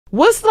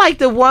What's like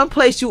the one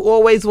place you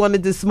always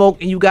wanted to smoke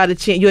and you got a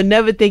chance? You'll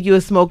never think you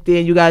would smoke there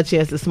and you got a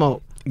chance to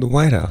smoke. The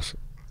White House.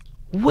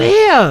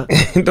 Where?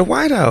 The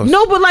White House.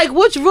 No, but like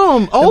which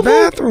room? Oval? The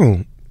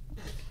bathroom.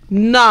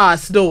 Nah,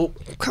 Snoop.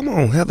 Come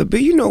on, Heather B.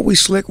 You know we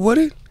slick with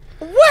it.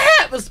 What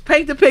happens?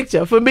 Paint the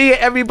picture for me and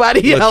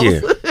everybody else.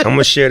 Look here, I'm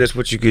gonna share this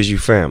with you because you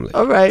family.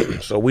 All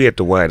right. So we at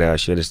the White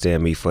House, you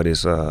understand me, for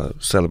this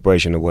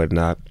celebration or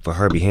whatnot for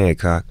Herbie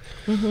Hancock.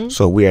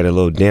 So we had a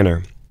little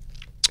dinner,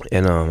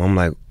 and I'm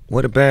like,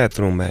 where the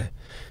bathroom at?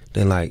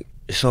 Then like,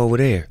 it's over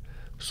there.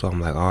 So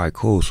I'm like, all right,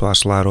 cool. So I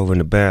slide over in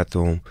the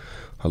bathroom.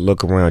 I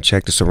look around,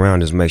 check the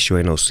surroundings, make sure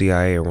ain't no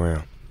CIA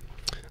around.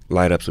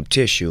 Light up some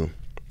tissue,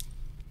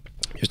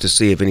 just to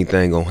see if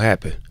anything gonna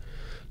happen.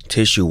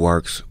 Tissue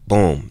works,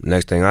 boom.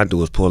 Next thing I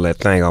do is pull that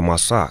thing out my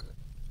sock.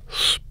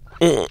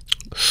 I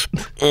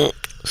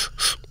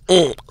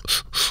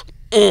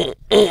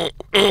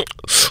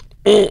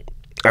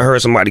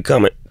heard somebody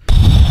coming.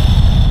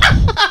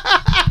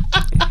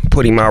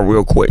 Put him out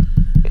real quick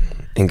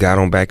and got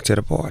on back to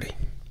the party.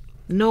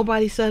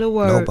 Nobody said a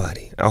word.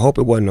 Nobody. I hope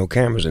it wasn't no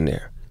cameras in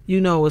there.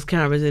 You know it was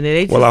cameras in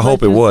there. Well, I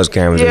hope it was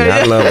cameras in there.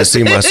 I'd love to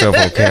see myself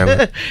on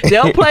camera.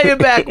 They'll play it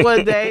back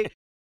one day.